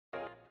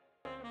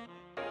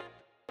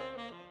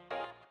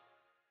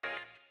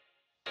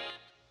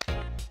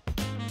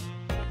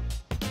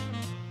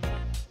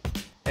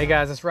Hey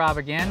guys, it's Rob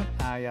again.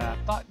 I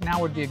thought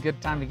now would be a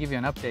good time to give you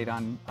an update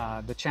on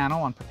the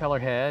channel, on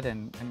Propellerhead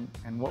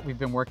and what we've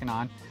been working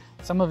on.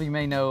 Some of you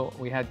may know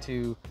we had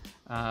to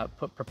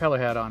put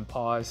Propellerhead on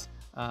pause.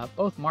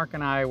 Both Mark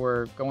and I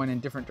were going in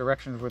different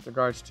directions with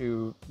regards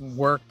to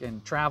work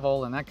and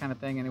travel and that kind of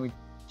thing, and we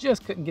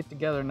just couldn't get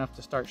together enough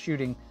to start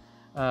shooting,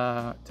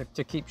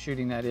 to keep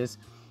shooting, that is.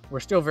 We're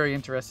still very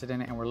interested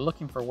in it, and we're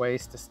looking for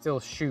ways to still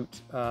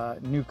shoot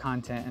new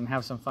content and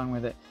have some fun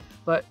with it.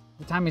 But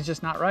the timing is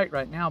just not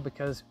right now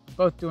because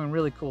we're both doing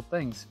really cool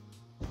things.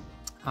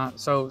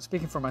 So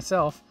speaking for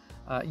myself,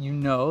 you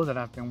know that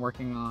I've been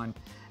working on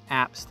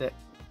apps that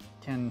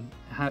can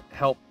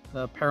help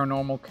the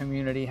paranormal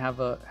community have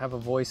a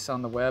voice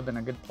on the web and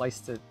a good place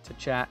to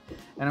chat.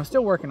 And I'm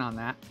still working on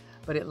that,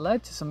 but it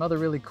led to some other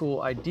really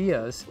cool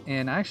ideas.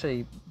 And I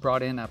actually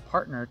brought in a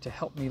partner to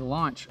help me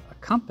launch a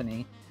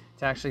company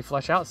to actually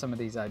flesh out some of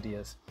these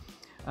ideas.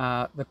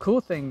 The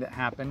cool thing that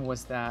happened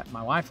was that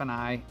my wife and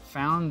I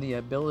found the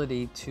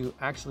ability to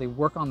actually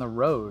work on the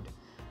road.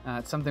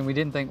 It's something we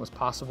didn't think was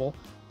possible,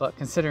 but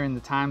considering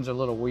the times are a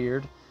little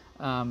weird,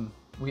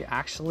 we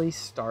actually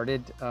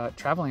started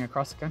traveling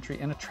across the country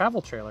in a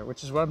travel trailer,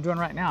 which is what I'm doing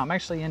right now. I'm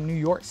actually in New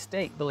York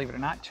State, believe it or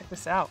not. Check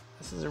this out.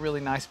 This is a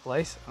really nice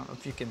place. I don't know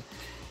if you can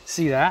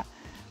see that,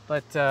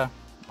 but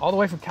all the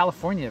way from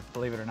California,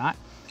 believe it or not.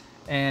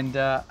 And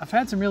I've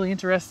had some really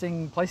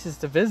interesting places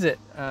to visit,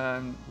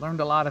 learned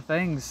a lot of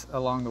things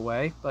along the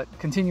way, but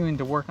continuing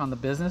to work on the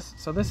business.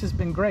 So this has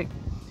been great.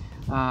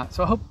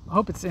 So I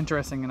hope it's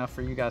interesting enough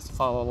for you guys to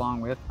follow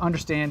along with.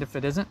 Understand if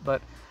it isn't,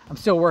 but I'm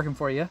still working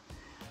for you.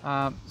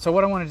 So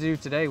what I wanted to do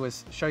today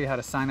was show you how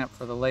to sign up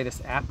for the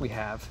latest app we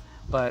have,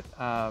 but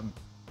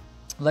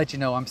let you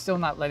know I'm still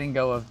not letting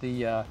go of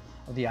the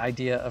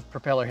idea of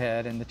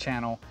Propellerhead and the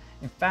channel.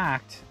 In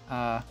fact,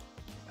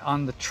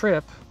 on the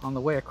trip, on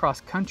the way across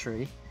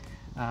country,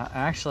 I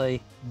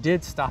actually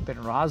did stop in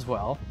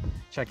Roswell.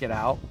 Check it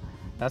out.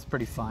 That's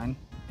pretty fun.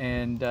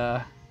 And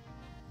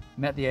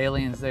met the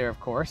aliens there,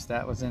 of course.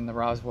 That was in the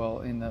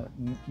Roswell, in the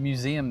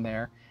museum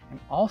there. And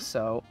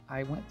also,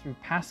 I went through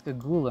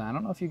Pascagoula. I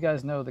don't know if you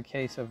guys know the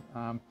case of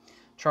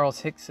Charles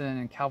Hickson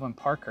and Calvin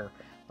Parker,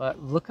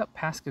 but look up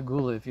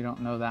Pascagoula if you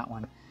don't know that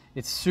one.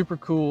 It's super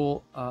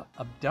cool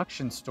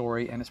abduction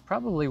story, and it's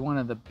probably one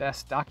of the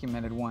best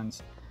documented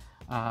ones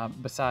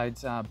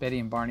besides Betty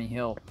and Barney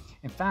Hill.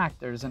 In fact,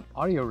 there's an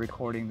audio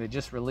recording they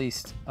just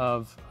released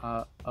of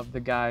the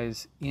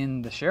guys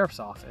in the sheriff's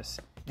office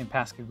in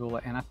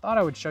Pascagoula, and I thought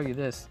I would show you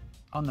this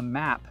on the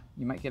map.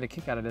 You might get a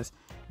kick out of this.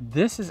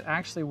 This is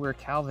actually where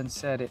Calvin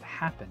said it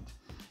happened.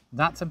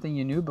 Not something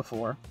you knew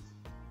before.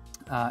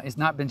 It's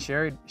not been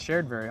shared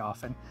very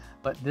often,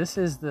 but this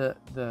is the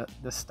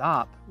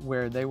stop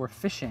where they were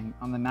fishing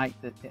on the night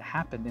that it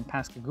happened in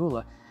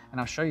Pascagoula, and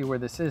I'll show you where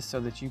this is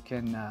so that you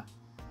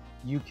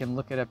can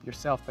look it up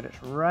yourself. But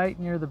it's right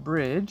near the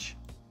bridge,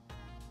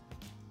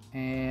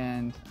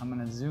 and I'm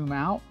going to zoom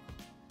out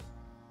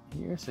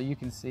here so you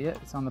can see it.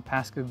 It's on the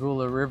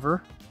Pascagoula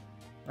River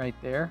right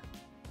there,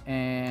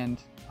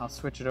 and I'll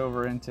switch it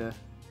over into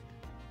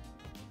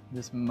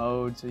this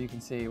mode so you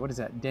can see. What is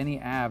that?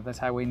 Denny Ave. That's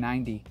Highway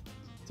 90.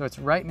 So it's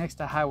right next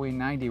to Highway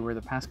 90 where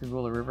the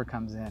Pascagoula River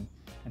comes in,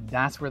 and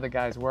that's where the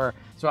guys were.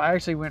 So I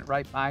actually went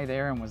right by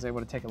there and was able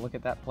to take a look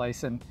at that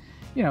place. And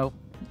you know,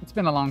 it's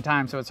been a long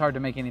time, so it's hard to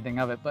make anything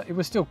of it, but it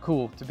was still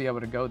cool to be able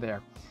to go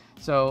there.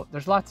 So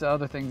there's lots of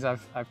other things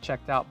I've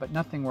checked out, but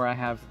nothing where I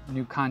have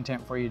new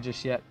content for you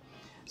just yet.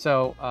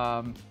 So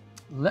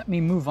let me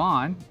move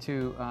on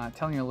to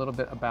telling you a little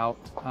bit about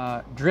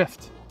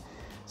Dryft.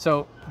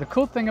 So the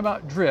cool thing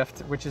about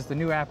Dryft, which is the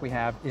new app we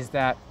have, is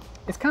that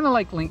it's kind of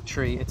like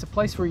Linktree. It's a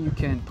place where you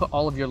can put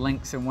all of your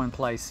links in one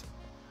place,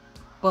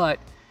 but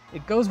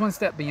it goes one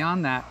step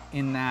beyond that,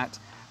 in that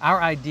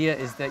our idea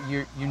is that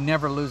you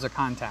never lose a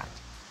contact.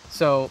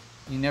 So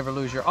you never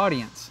lose your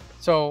audience.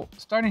 So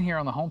starting here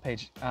on the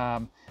homepage,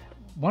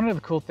 one of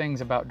the cool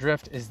things about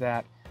Dryft is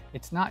that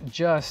it's not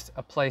just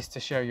a place to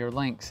share your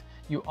links.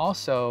 You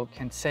also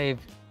can save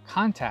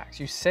contacts.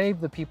 You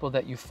save the people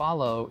that you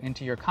follow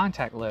into your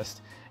contact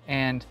list,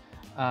 and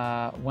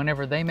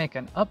whenever they make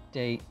an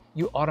update,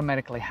 you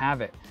automatically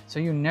have it. So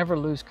you never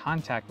lose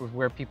contact with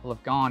where people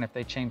have gone. If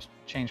they change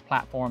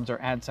platforms or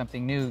add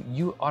something new,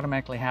 you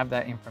automatically have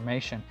that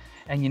information,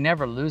 and you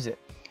never lose it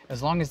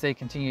as long as they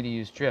continue to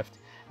use Dryft.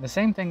 And the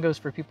same thing goes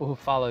for people who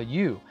follow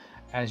you.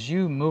 As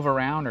you move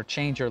around or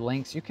change your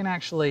links, you can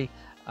actually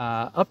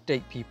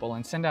update people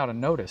and send out a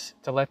notice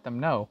to let them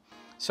know.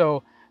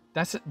 So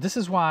this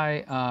is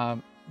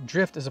why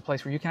Dryft is a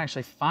place where you can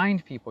actually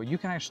find people. You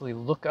can actually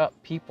look up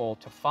people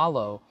to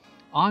follow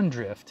on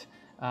Dryft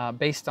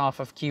based off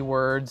of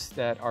keywords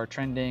that are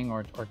trending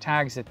or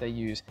tags that they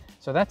use.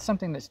 So that's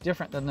something that's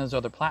different than those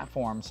other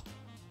platforms.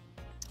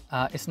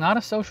 It's not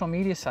a social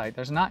media site.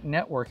 There's not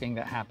networking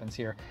that happens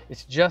here.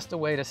 It's just a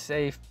way to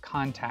save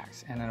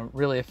contacts in a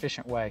really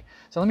efficient way.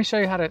 So let me show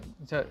you how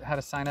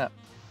to sign up.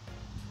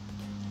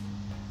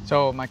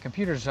 So my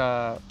computer's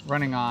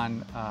running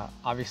on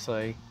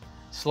obviously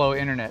slow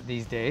internet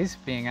these days,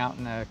 being out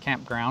in a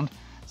campground.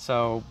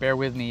 So bear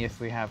with me if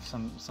we have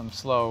some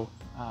slow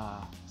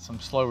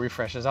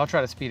refreshes. I'll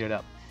try to speed it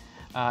up.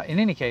 In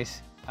any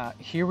case,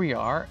 here we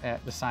are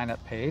at the sign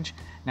up page.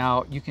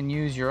 Now you can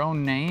use your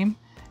own name,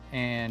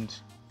 and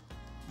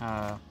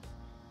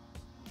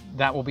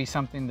that will be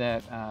something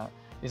that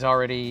is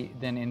already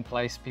then in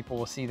place. People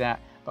will see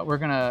that, but we're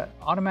gonna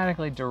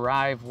automatically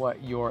derive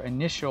what your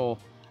initial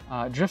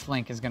Dryft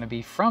link is gonna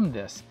be from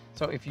this.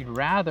 So if you'd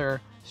rather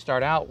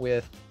start out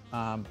with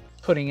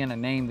putting in a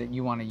name that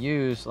you wanna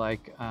use,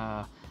 like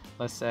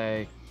let's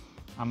say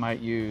I might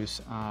use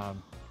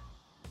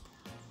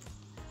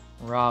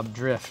Rob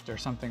Dryft or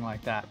something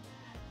like that.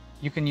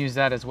 You can use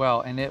that as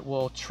well, and it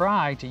will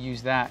try to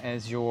use that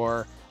as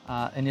your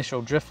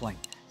initial Dryft link.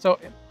 So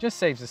it just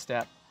saves a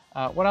step.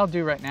 What I'll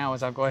do right now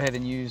is I'll go ahead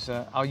and use,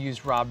 I'll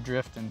use Rob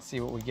Dryft and see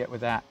what we get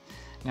with that.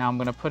 Now I'm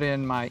gonna put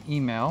in my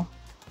email.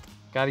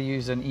 Got to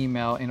use an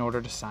email in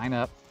order to sign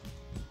up.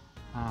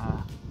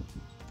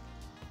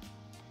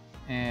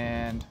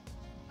 And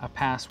a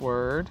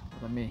password.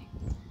 Let me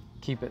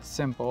keep it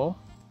simple.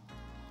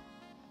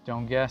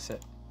 Don't guess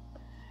it.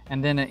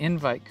 And then an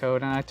invite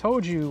code. And I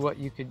told you what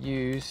you could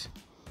use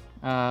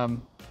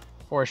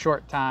for a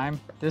short time.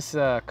 This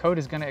code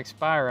is going to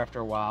expire after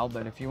a while,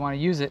 but if you want to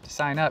use it to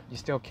sign up, you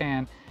still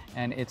can,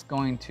 and it's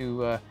going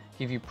to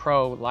give you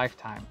pro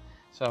lifetime.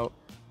 So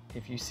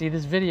if you see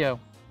this video,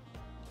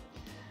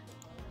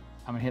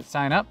 I'm gonna hit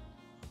sign up,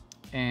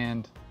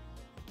 and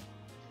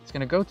it's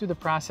gonna go through the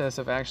process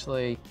of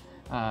actually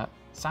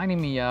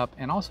signing me up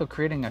and also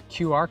creating a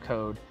QR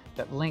code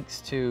that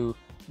links to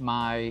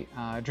my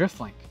Dryft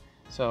link.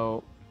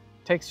 So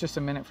it takes just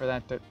a minute for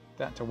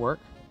that to work.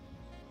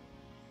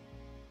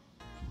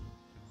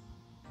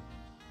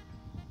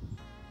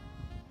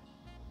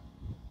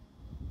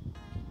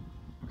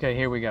 Okay,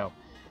 here we go.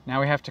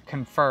 Now we have to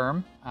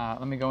confirm.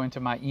 Let me go into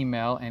my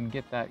email and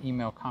get that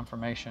email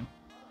confirmation.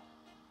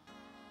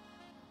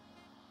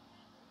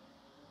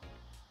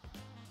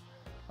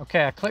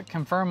 Okay, I click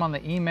confirm on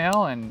the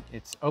email, and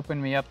it's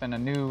opened me up in a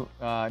new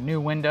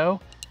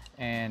window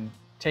and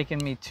taken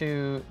me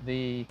to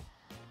the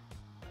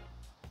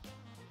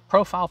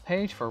profile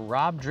page for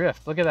Rob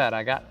Dryft. Look at that,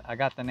 I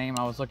got the name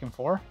I was looking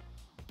for.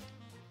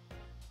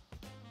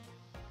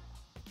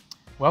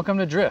 Welcome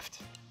to Dryft.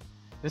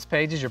 This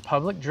page is your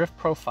public Dryft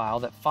profile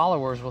that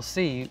followers will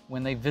see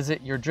when they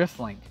visit your Dryft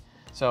link.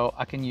 So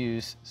I can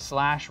use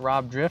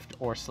 /RobDryft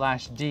or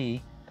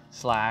 /D/RobDryft.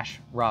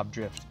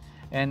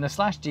 And the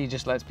 /D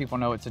just lets people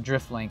know it's a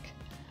Dryft link.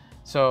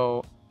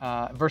 So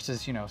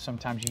versus, you know,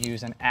 sometimes you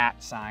use an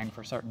 @ sign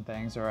for certain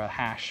things or a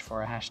hash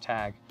for a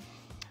hashtag.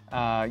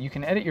 You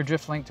can edit your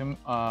Dryft link to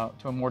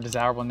a more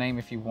desirable name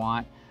if you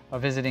want by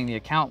visiting the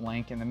account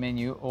link in the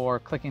menu or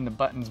clicking the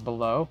buttons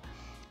below.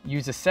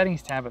 Use the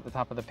settings tab at the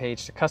top of the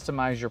page to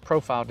customize your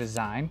profile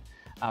design.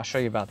 I'll show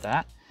you about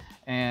that.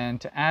 And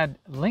to add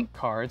link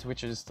cards,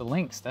 which is the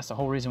links, that's the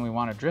whole reason we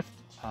want a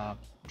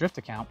Dryft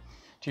account,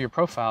 to your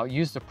profile,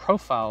 use the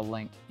profile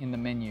link in the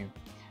menu.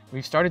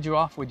 We've started you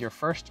off with your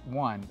first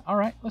one. All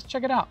right, let's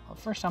check it out.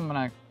 First, I'm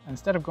gonna,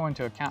 instead of going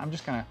to account, I'm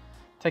just gonna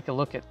take a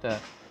look at the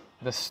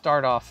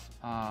start off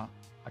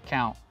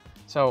account.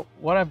 So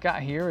what I've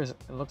got here is,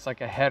 it looks like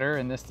a header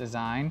in this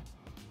design,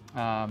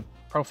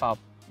 profile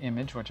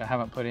image, which I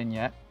haven't put in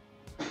yet.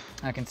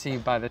 I can see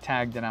by the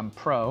tag that I'm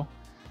pro.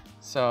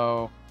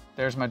 So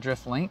there's my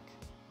Dryft link,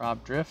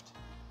 Rob Dryft.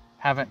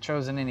 Haven't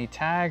chosen any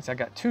tags. I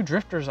got 2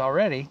 drifters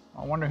already.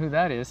 I wonder who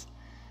that is.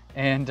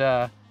 And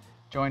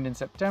joined in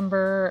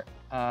September.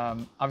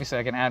 Obviously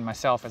I can add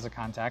myself as a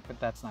contact, but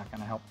that's not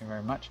gonna help me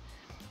very much.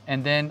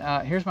 And then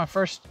here's my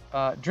first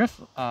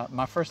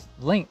my first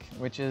link,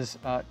 which is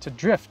to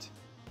Dryft.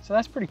 So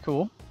that's pretty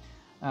cool.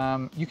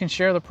 You can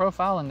share the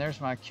profile, and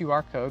there's my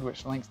QR code,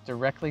 which links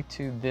directly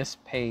to this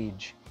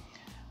page.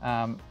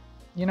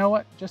 You know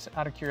what, just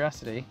out of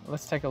curiosity,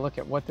 let's take a look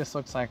at what this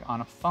looks like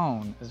on a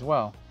phone as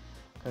well,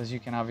 because you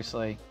can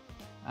obviously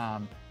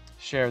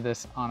share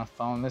this on a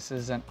phone. This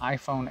is an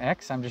iPhone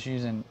X. I'm just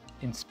using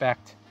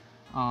Inspect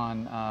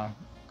on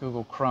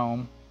Google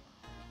Chrome,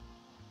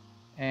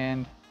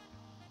 and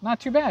not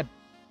too bad.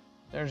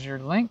 There's your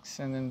links,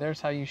 and then there's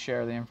how you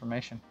share the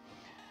information.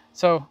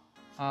 So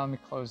let me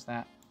close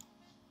that.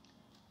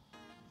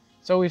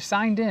 So we've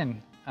signed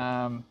in.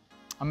 I'm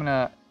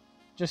gonna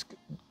just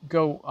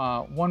go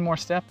one more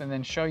step and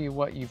then show you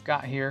what you've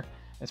got here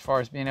as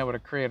far as being able to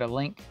create a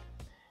link,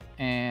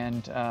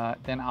 and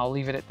then I'll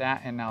leave it at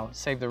that, and I'll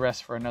save the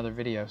rest for another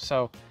video.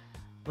 So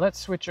let's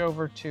switch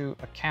over to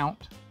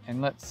account,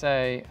 and let's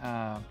say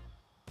I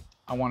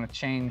want to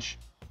change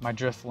my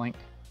Dryft link.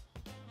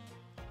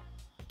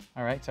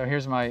 All right, so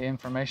here's my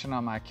information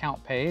on my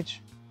account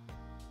page.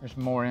 There's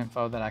more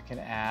info that I could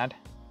add.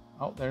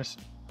 Oh, there's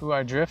who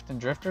I drift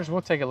and drifters.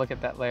 We'll take a look at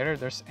that later.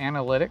 There's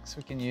analytics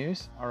we can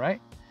use. All right,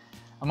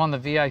 I'm on the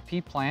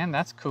VIP plan.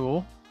 That's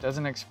cool.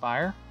 Doesn't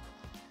expire.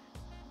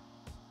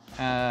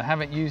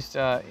 Haven't used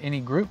any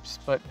groups,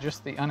 but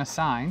just the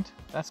unassigned.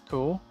 That's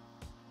cool.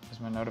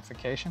 There's my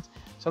notifications.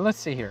 So let's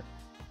see here.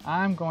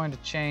 I'm going to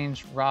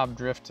change Rob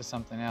Dryft to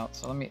something else.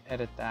 So let me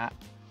edit that.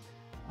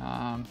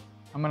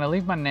 I'm gonna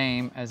leave my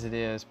name as it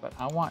is, but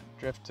I want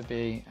Dryft to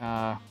be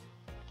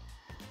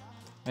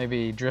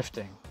maybe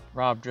drifting,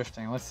 Rob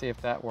drifting. Let's see if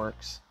that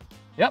works.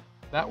 Yep,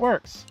 that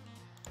works.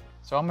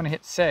 So I'm gonna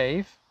hit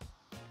save.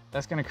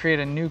 That's gonna create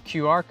a new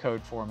QR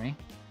code for me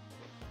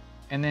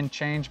and then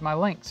change my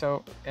link.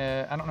 So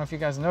I don't know if you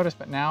guys noticed,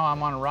 but now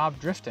I'm on Rob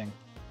drifting.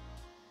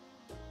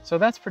 So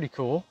that's pretty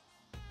cool.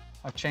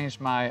 I've changed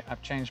my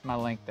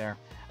link there.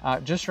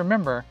 Just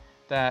remember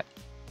that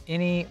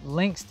any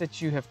links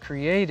that you have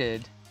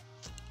created,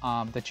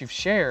 that you've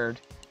shared,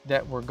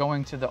 that were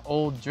going to the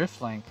old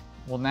Dryft link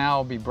will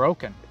now be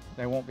broken.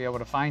 They won't be able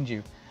to find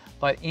you.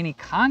 But any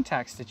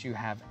contacts that you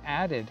have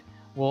added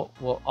will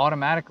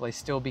automatically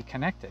still be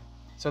connected.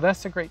 So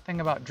that's the great thing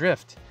about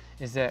Dryft,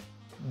 is that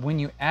when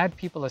you add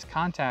people as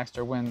contacts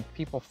or when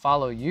people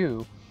follow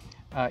you,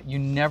 you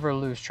never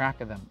lose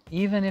track of them,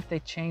 even if they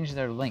change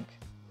their link.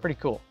 Pretty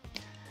cool.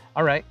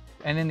 All right,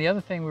 and then the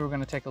other thing we were going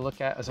to take a look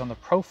at is on the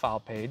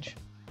profile page.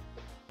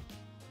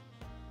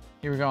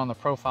 Here we go on the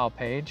profile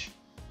page.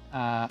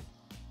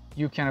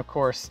 You can, of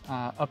course,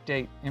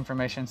 update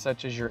information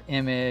such as your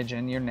image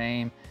and your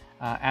name,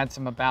 add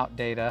some about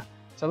data.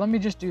 So let me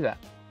just do that.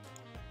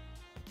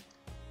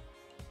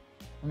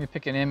 Let me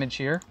pick an image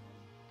here.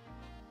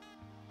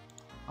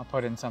 I'll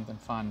put in something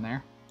fun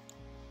there.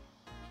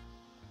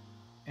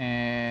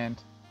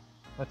 And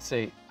let's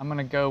see, I'm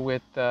gonna go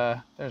with,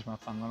 there's my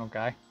fun little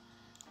guy.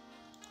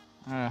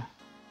 All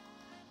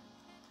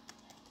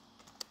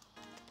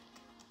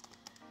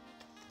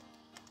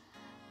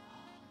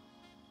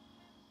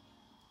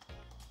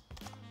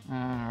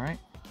right.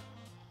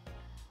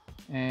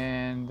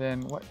 And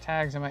then what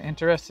tags am I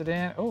interested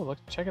in? Oh, look,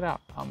 check it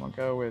out. I'm gonna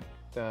go with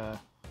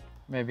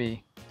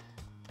maybe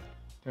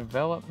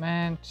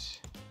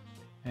development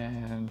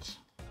and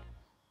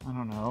I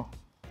don't know,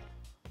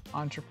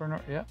 entrepreneur.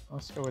 Yeah,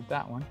 let's go with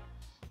that one.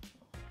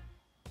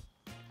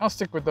 I'll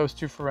stick with those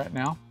two for right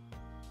now.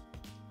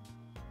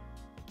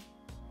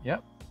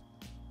 Yep.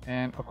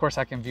 And of course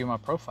I can view my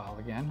profile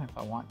again if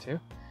I want to.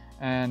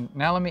 And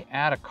now let me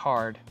add a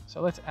card. So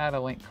let's add a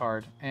link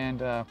card.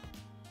 And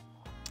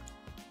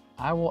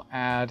I will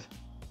add,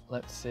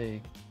 let's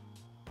see,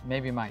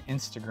 maybe my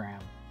Instagram.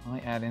 Let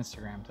me add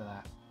Instagram to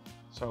that.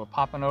 So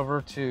popping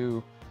over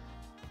to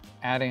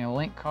adding a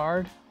link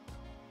card.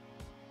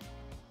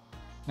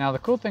 Now the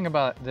cool thing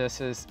about this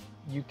is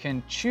you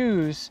can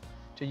choose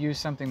to use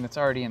something that's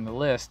already in the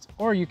list,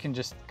 or you can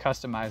just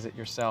customize it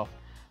yourself.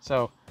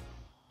 So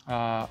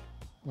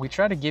we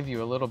try to give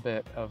you a little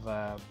bit of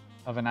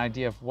an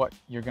idea of what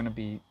you're going to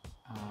be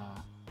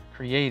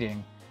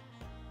creating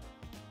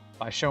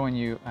by showing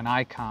you an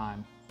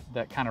icon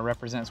that kind of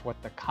represents what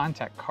the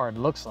contact card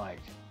looks like.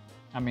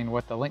 I mean,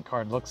 what the link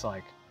card looks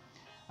like.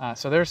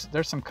 So there's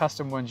some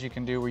custom ones you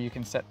can do where you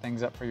can set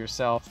things up for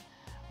yourself.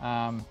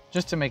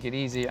 Just to make it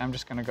easy, I'm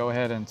just going to go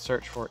ahead and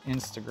search for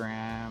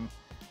Instagram,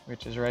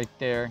 which is right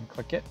there, and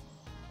click it.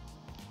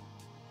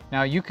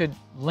 Now you could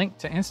link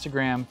to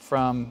Instagram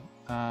from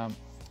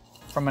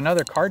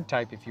another card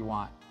type if you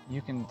want.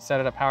 You can set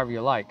it up however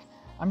you like.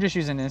 I'm just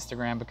using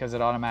Instagram because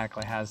it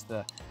automatically has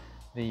the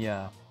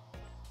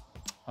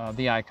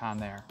icon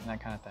there and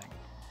that kind of thing.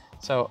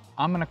 So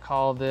I'm going to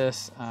call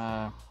this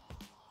Hot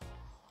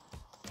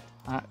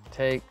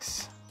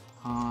Takes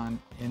on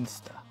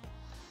Insta.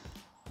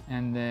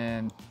 And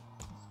then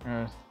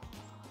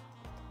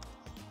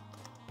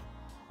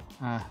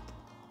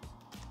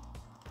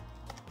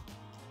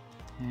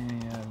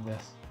any of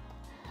this.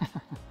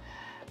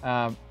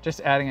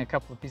 Just adding a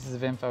couple of pieces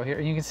of info here.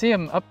 And you can see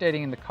I'm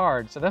updating in the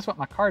card. So that's what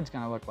my card's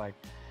going to look like.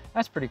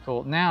 That's pretty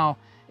cool. Now,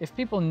 if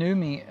people knew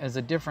me as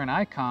a different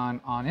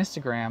icon on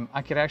Instagram,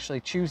 I could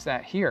actually choose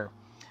that here.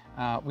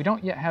 We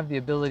don't yet have the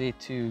ability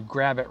to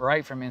grab it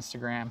right from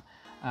Instagram.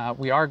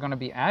 We are going to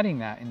be adding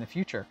that in the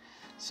future.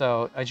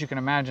 So as you can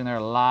imagine, there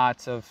are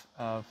lots of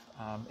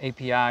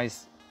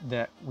APIs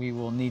that we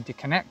will need to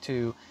connect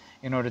to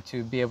in order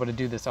to be able to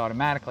do this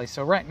automatically.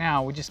 So right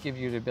now, we just give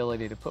you the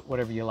ability to put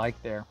whatever you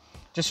like there.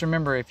 Just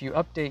remember, if you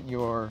update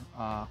your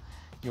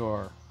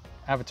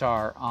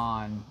avatar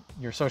on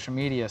your social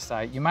media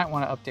site, you might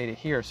want to update it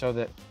here so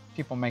that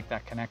people make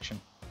that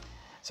connection.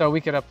 So we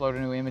could upload a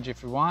new image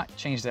if we want,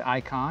 change the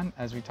icon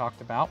as we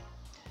talked about.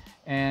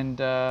 And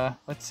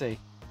let's see,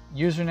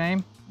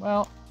 username.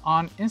 Well,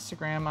 on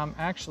Instagram, I'm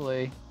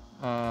actually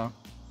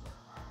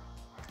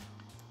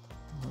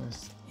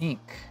ink.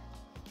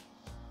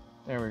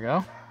 There we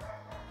go.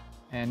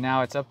 And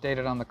now it's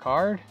updated on the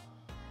card.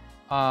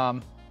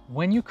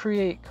 When you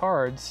create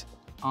cards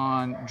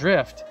on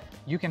Dryft,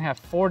 you can have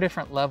 4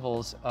 different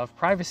levels of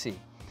privacy.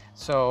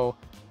 So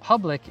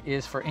public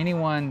is for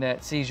anyone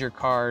that sees your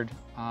card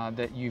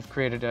that you've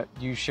created,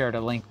 you shared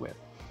a link with.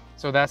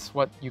 So that's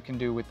what you can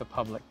do with the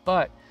public.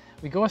 But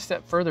we go a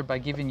step further by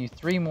giving you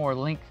 3 more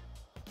link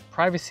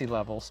privacy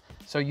levels,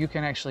 so you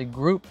can actually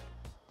group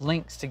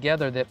links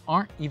together that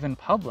aren't even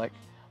public.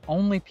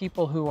 Only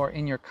people who are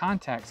in your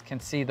contacts can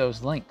see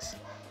those links.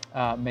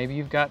 Maybe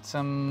you've got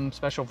some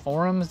special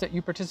forums that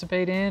you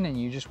participate in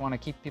and you just want to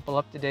keep people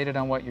up to date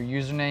on what your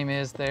username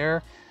is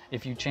there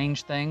if you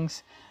change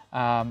things.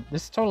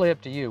 This is totally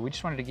up to you. We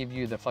just wanted to give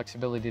you the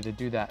flexibility to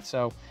do that.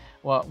 So,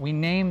 well, we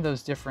name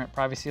those different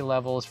privacy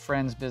levels: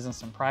 friends,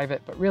 business, and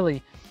private, but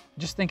really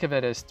just think of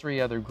it as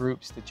 3 other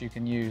groups that you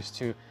can use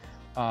to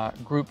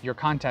group your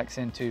contacts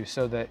into,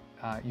 so that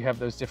you have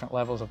those different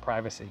levels of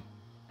privacy.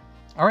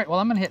 All right, well,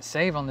 I'm gonna hit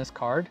save on this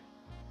card,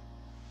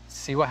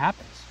 see what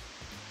happens.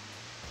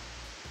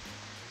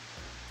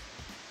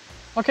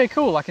 Okay,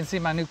 cool. I can see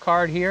my new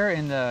card here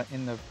in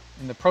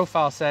the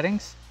profile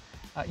settings.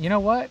 You know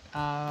what?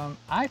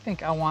 I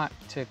think I want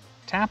to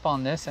tap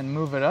on this and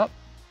move it up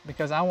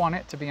because I want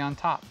it to be on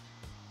top.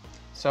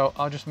 So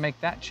I'll just make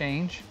that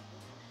change.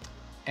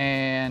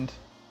 And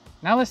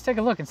now let's take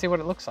a look and see what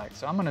it looks like.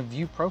 So I'm gonna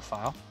view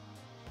profile.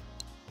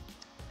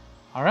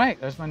 All right,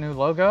 there's my new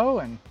logo,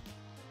 and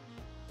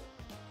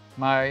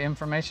my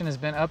information has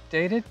been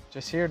updated.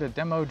 Just here to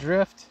demo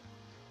Dryft,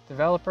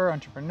 developer,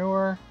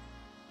 entrepreneur.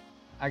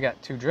 I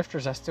got 2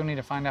 drifters. I still need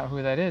to find out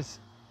who that is.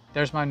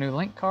 There's my new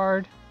link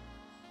card.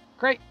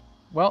 Great.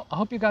 Well, I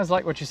hope you guys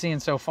like what you're seeing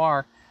so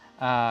far.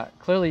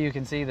 Clearly you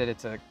can see that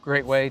it's a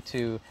great way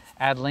to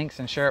add links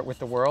and share it with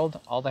the world.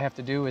 All they have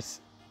to do is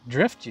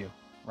drift you,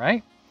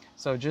 right?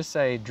 So just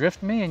say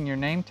drift me in your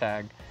name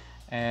tag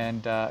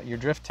and your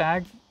drift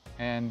tag,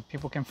 and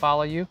people can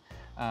follow you.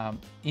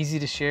 Easy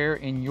to share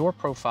in your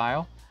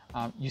profile.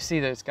 You see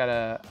that it's got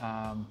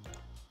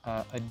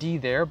a D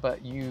there,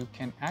 but you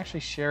can actually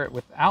share it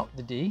without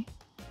the D,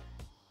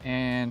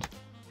 and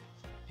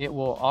it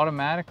will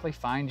automatically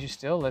find you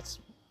still. Let's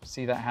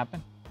see that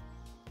happen.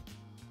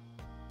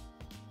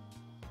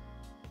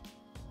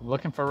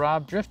 Looking for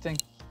Rob drifting.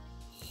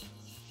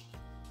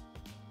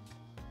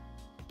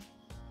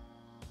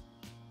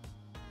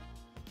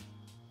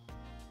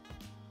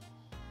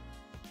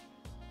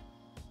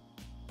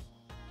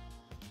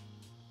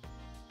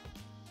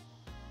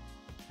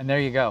 And there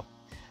you go.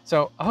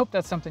 So I hope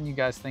that's something you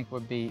guys think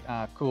would be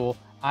cool.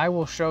 I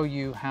will show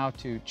you how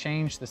to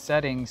change the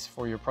settings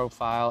for your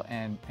profile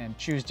and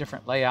choose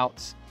different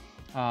layouts.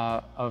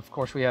 Of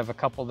course, we have a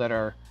couple that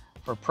are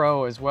for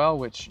pro as well,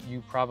 which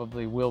you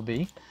probably will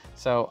be.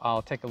 So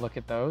I'll take a look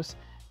at those,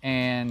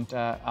 and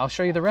I'll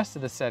show you the rest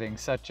of the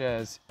settings, such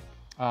as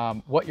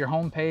what your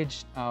home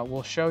page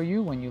will show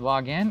you when you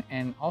log in,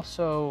 and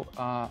also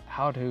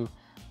how to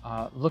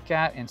look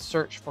at and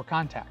search for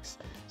contacts.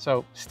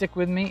 So stick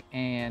with me,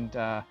 and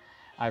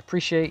I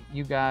appreciate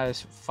you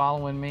guys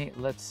following me.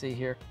 Let's see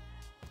here.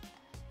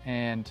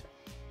 And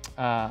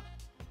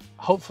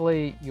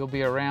hopefully you'll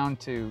be around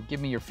to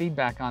give me your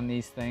feedback on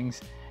these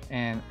things,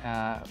 and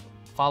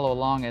follow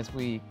along as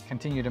we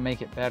continue to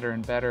make it better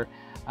and better.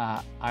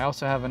 I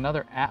also have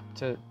another app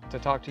to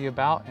talk to you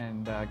about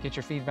and get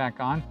your feedback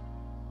on.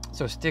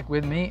 So stick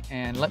with me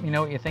and let me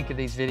know what you think of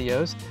these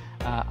videos.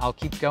 I'll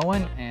keep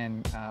going,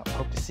 and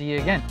hope to see you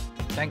again.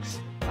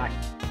 Thanks. Bye.